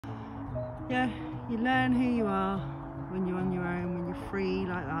Yeah, you learn who you are when you're on your own, when you're free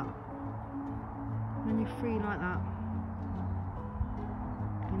like that. When you're free like that,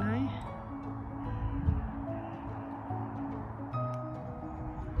 you know?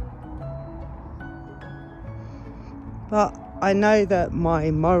 But I know that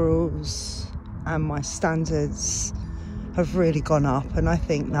my morals and my standards have really gone up, and I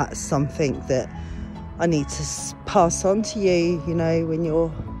think that's something that I need to pass on to you, you know, when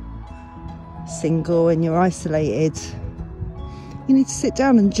you're single and you're isolated. You need to sit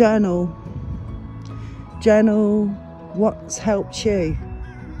down and journal what's helped you.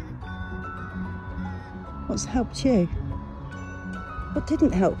 What's helped you? What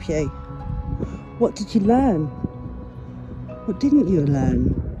didn't help you? What did you learn? What didn't you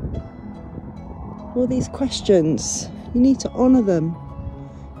learn? All these questions, you need to honour them.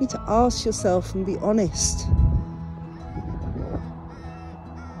 You need to ask yourself and be honest.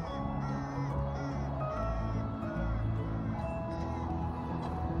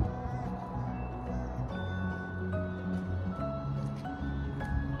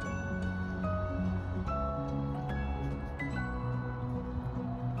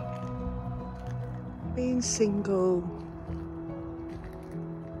 Being single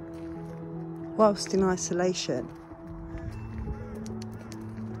whilst in isolation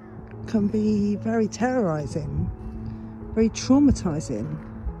can be very terrorising, very traumatising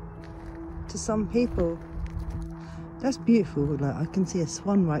to some people. That's beautiful. Like, I can see a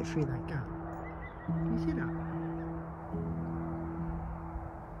swan right through that gap. Can you see that?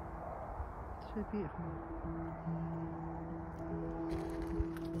 It's so beautiful.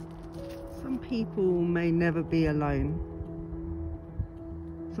 Some people may never be alone.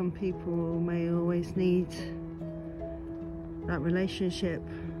 Some people may always need that relationship.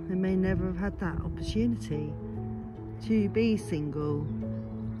 They may never have had that opportunity to be single,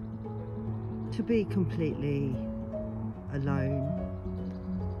 to be completely alone.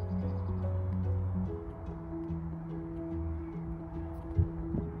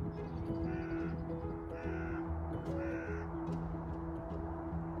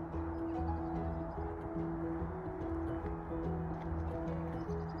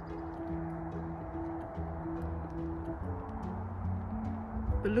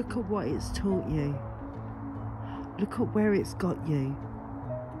 But look at what it's taught you. Look at where it's got you.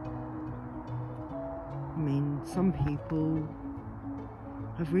 I mean, some people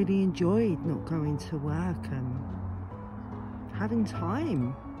have really enjoyed not going to work and having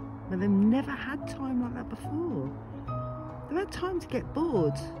time. But they've never had time like that before. They've had time to get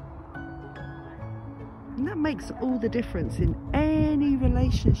bored. And that makes all the difference in any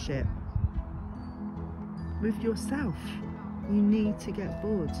relationship with yourself. You need to get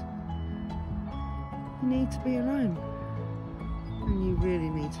bored. You need to be alone. And you really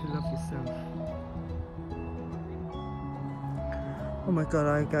need to love yourself. Oh my God,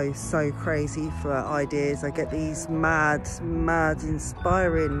 I go so crazy for ideas. I get these mad,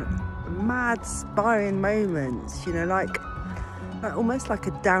 inspiring moments, you know, like almost like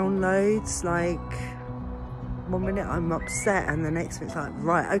a downloads. Like, one minute I'm upset and the next minute's like,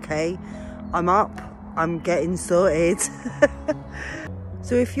 right, okay, I'm up. I'm getting sorted.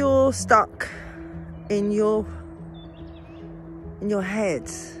 So if you're stuck in your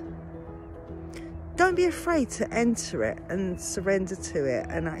head, don't be afraid to enter it and surrender to it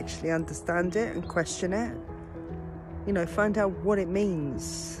and actually understand it and question it. You know, find out what it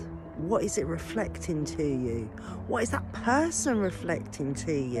means. What is it reflecting to you? What is that person reflecting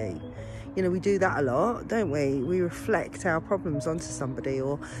to you? You know, we do that a lot, don't we? We reflect our problems onto somebody,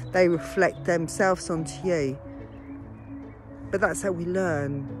 or they reflect themselves onto you. But that's how we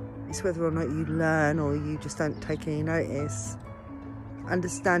learn. It's whether or not you learn or you just don't take any notice.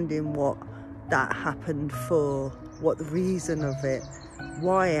 Understanding what that happened for, what the reason of it,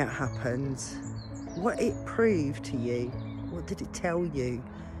 why it happened, what it proved to you, what did it tell you.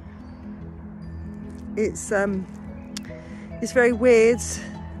 It's very weird.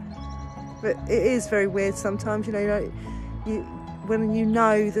 But it is very weird sometimes, you know, when you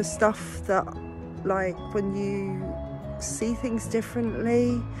know the stuff that, like, when you see things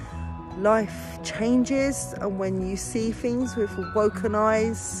differently, life changes. And when you see things with awoken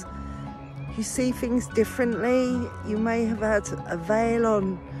eyes, you see things differently. You may have had a veil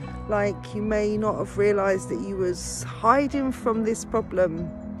on, like you may not have realised that you was hiding from this problem,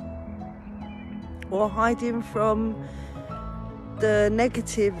 or hiding from the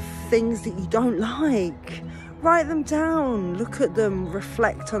negative things that you don't like. Write them down, look at them,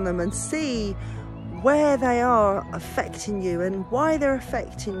 reflect on them, and see where they are affecting you and why they're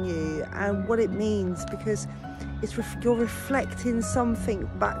affecting you and what it means. Because you're reflecting something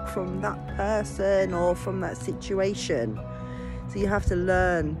back from that person or from that situation. So you have to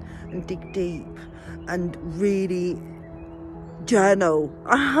learn and dig deep and really journal.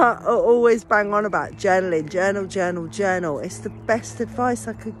 I always bang on about journaling. Journal. It's the best advice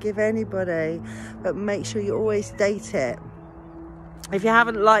I could give anybody, but make sure you always date it. If you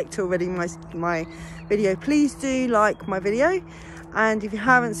haven't liked already my video, please do like my video, and if you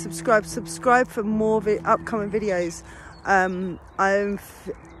haven't subscribe for more upcoming videos. I've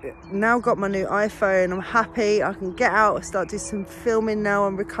now got my new iPhone. I'm happy I can get out and start doing some filming now.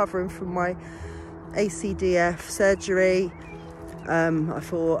 I'm recovering from my ACDF surgery. I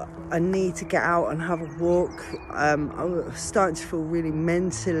thought I need to get out and have a walk. I was starting to feel really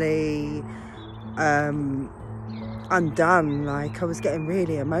mentally undone. Like I was getting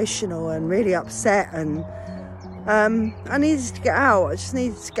really emotional and really upset, and I needed to get out. I just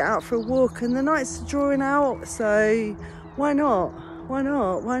needed to get out for a walk, and the nights are drawing out, so why not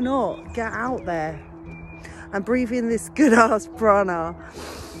get out there and breathe in this good ass prana.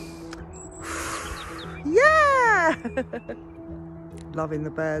 Yeah. Loving the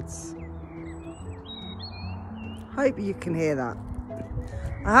birds. Hope you can hear that.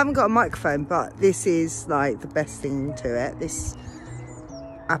 I haven't got a microphone, but this is like the best thing to it. This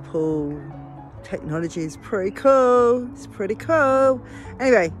Apple technology is pretty cool. It's pretty cool.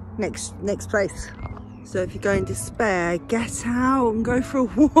 Anyway, next place. So if you're going to despair, get out and go for a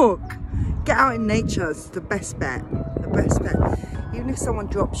walk. Get out in nature. It's the best bet. The best bet. Even if someone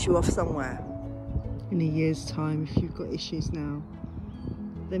drops you off somewhere. In a year's time, if you've got issues now,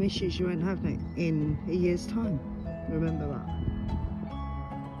 them issues you won't have in a year's time. Remember that.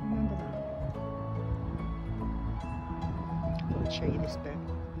 Remember that. I'll show you this bit.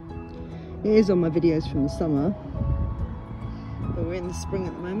 It is on my videos from the summer, but we're in the spring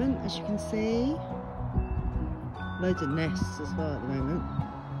at the moment, as you can see. Loads of nests as well at the moment.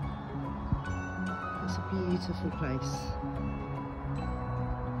 It's a beautiful place.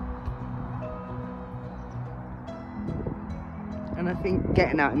 And I think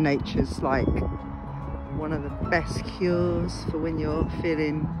getting out in nature is like one of the best cures for when you're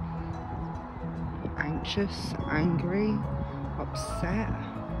feeling anxious, angry, upset.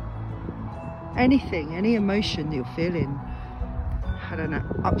 Anything, any emotion that you're feeling. I don't know,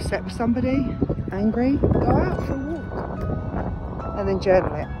 upset with somebody, angry, go out for a walk. And then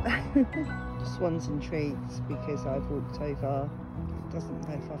journal it. Swans and trees, because I've walked over. It doesn't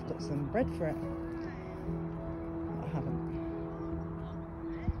know if I've got some bread for it. I haven't.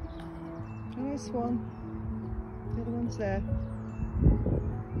 Nice one. The other one's there.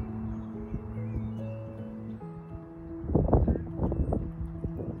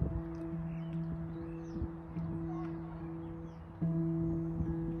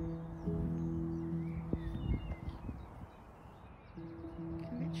 You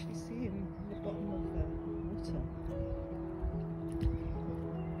can literally see him in the bottom of the water. You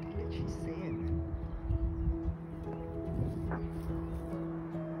can literally see him.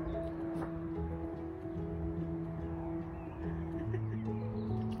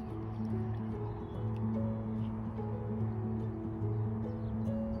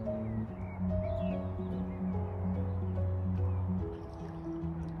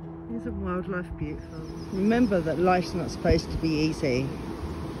 Isn't wildlife beautiful? Remember that life's not supposed to be easy.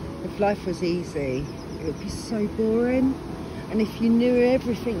 If life was easy, it would be so boring. And if you knew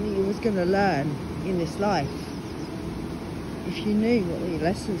everything that you was going to learn in this life, if you knew what the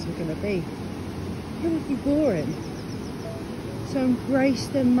lessons were going to be, it would be boring. So embrace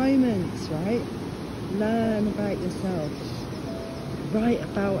them moments, right? Learn about yourself. Write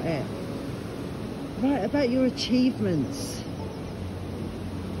about it. Write about your achievements.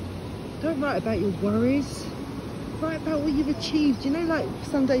 Don't write about your worries. Write about what you've achieved. You know, like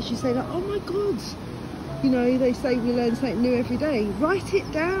some days you say, like, oh my God, you know, they say we learn something new every day. Write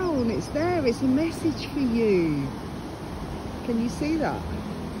it down. It's there. It's a message for you. Can you see that?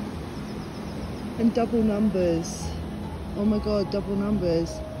 And double numbers. Oh my God, double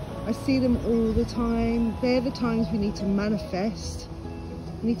numbers. I see them all the time. They're the times we need to manifest.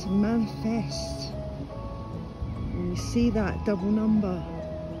 We need to manifest. When you see that double number,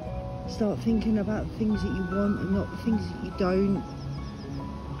 start thinking about the things that you want and not the things that you don't.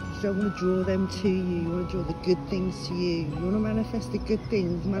 You don't want to draw them to you. You want to draw the good things to you. You want to manifest the good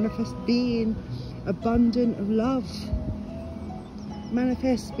things. Manifest being abundant of love.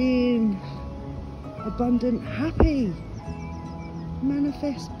 Manifest being abundant happy.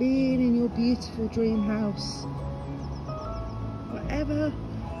 Manifest being in your beautiful dream house.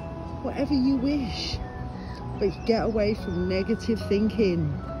 Whatever you wish. But get away from negative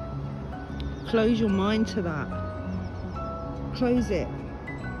thinking. Close your mind to that. Close it.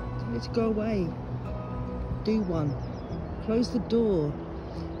 Tell it to go away. Do one. Close the door.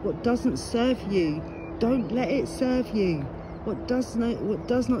 What doesn't serve you, don't let it serve you. What does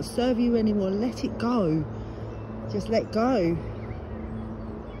not serve you anymore, let it go. Just let go.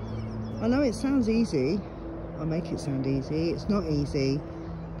 I know it sounds easy. I make it sound easy. It's not easy,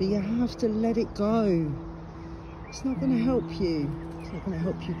 but you have to let it go. It's not going to help you. It's not going to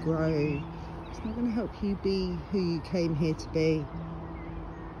help you grow. It's not going to help you be who you came here to be.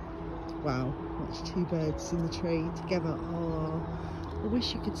 Wow, watch two birds in the tree together. Oh, I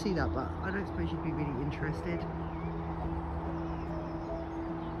wish you could see that, but I don't suppose you'd be really interested.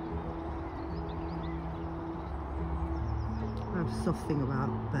 I have a soft thing about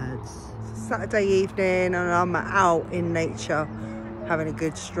birds. It's Saturday evening and I'm out in nature having a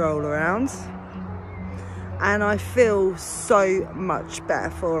good stroll around. And I feel so much better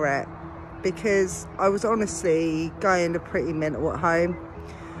for it because I was honestly going pretty mental at home.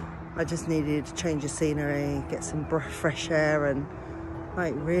 I just needed to change the scenery, get some fresh air and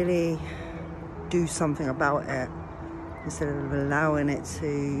like really do something about it instead of allowing it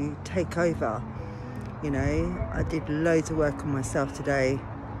to take over. You know, I did loads of work on myself today.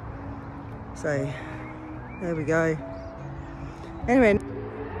 So there we go. Anyway,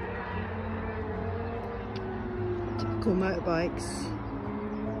 typical motorbikes,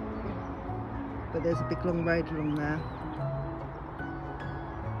 but there's a big long road along there.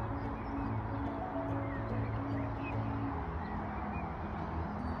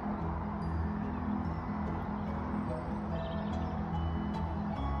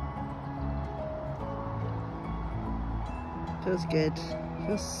 Feels good.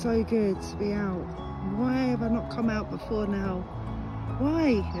 Feels so good to be out. Why have I not come out before now?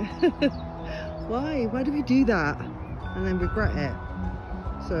 Why? Why? Why do we do that and then regret it?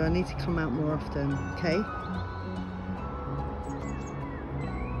 So I need to come out more often, okay?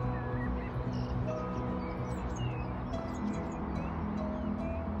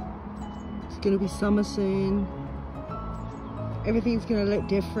 It's gonna be summer soon. Everything's gonna look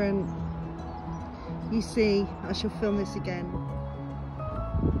different. You see, I shall film this again.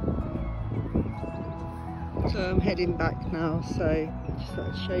 So I'm heading back now, so just thought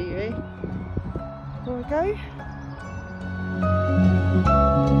I'd show you. Here we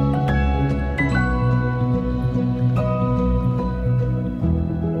go.